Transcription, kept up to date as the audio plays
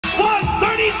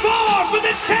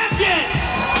champion.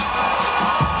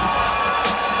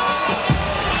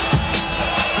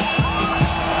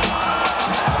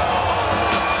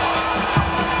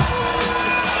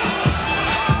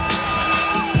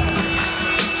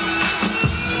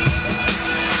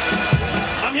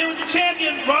 I'm here with the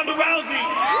champion, Ronda Rousey.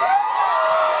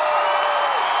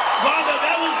 Ronda,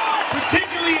 that was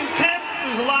particularly intense.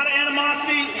 There's a lot of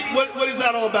animosity. What is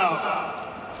that all about?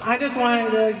 I just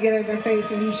wanted to get her in her face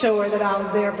and show her that I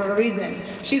was there for a reason.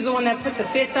 She's the one that put the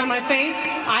fist on my face.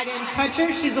 I didn't touch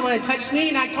her. She's the one that touched me,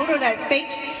 and I told her that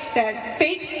fake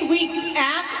sweet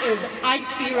act is, I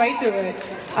see right through it.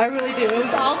 I really do. It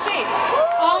was all fake.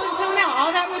 All until now. All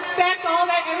that respect, all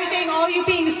that everything, all you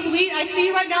being sweet. I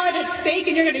see right now that it's fake,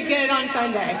 and you're going to get it on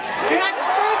Sunday. You're not the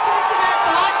first person that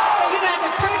thought that you had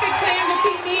the perfect plan to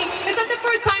beat me. It's not the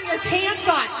first time your camp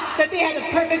thought that they had the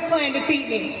perfect plan to beat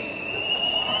me.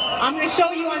 I'm going to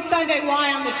show you on Sunday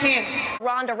why I'm the champ.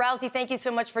 Ronda Rousey, thank you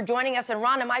so much for joining us. And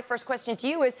Ronda, my first question to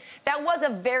you is, that was a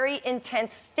very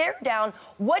intense stare down.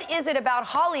 What is it about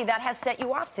Holly that has set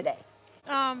you off today?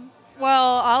 Well,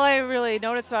 all I really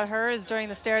noticed about her is during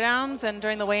the stare downs and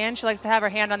during the weigh-in, she likes to have her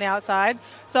hand on the outside.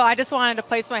 So I just wanted to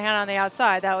place my hand on the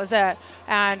outside. That was it.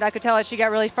 And I could tell that she got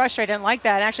really frustrated and liked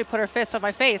that and actually put her fist on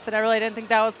my face. And I really didn't think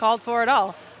that was called for at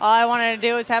all. All I wanted to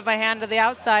do was have my hand to the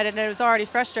outside, and it was already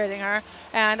frustrating her.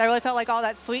 And I really felt like all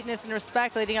that sweetness and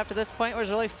respect leading up to this point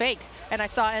was really fake. And I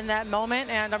saw it in that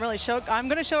moment, and I'm going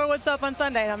to show her what's up on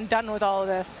Sunday, and I'm done with all of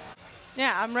this.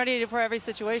 Yeah, I'm ready for every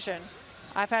situation.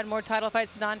 I've had more title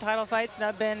fights than non-title fights, and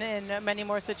I've been in many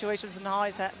more situations than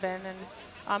Holly's been, and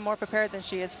I'm more prepared than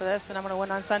she is for this, and I'm going to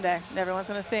win on Sunday, and everyone's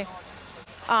going to see.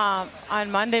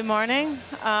 On Monday morning,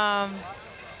 I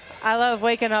love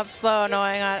waking up slow,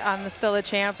 knowing I'm still the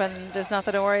champ, and there's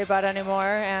nothing to worry about anymore,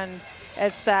 and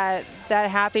it's that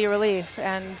happy relief,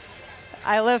 and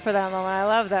I live for that moment. I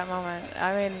love that moment.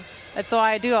 I mean, that's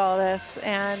why I do all this,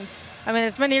 and I mean,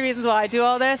 there's many reasons why I do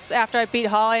all this. After I beat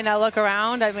Holly and I look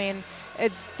around, I mean,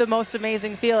 it's the most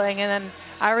amazing feeling, and then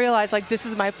I realize, like, this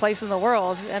is my place in the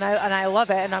world, and I love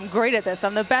it, and I'm great at this.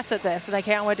 I'm the best at this, and I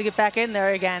can't wait to get back in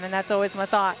there again, and that's always my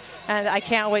thought, and I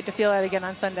can't wait to feel that again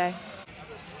on Sunday.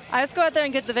 I just go out there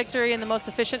and get the victory in the most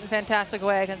efficient and fantastic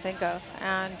way I can think of,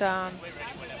 and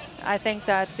I think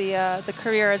that the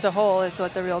career as a whole is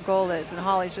what the real goal is, and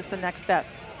Holly's just the next step.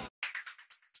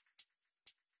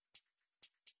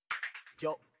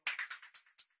 Yo.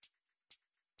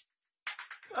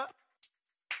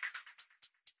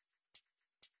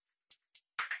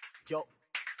 Yo.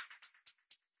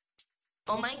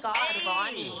 Oh my God,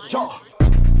 Ronnie. Yo.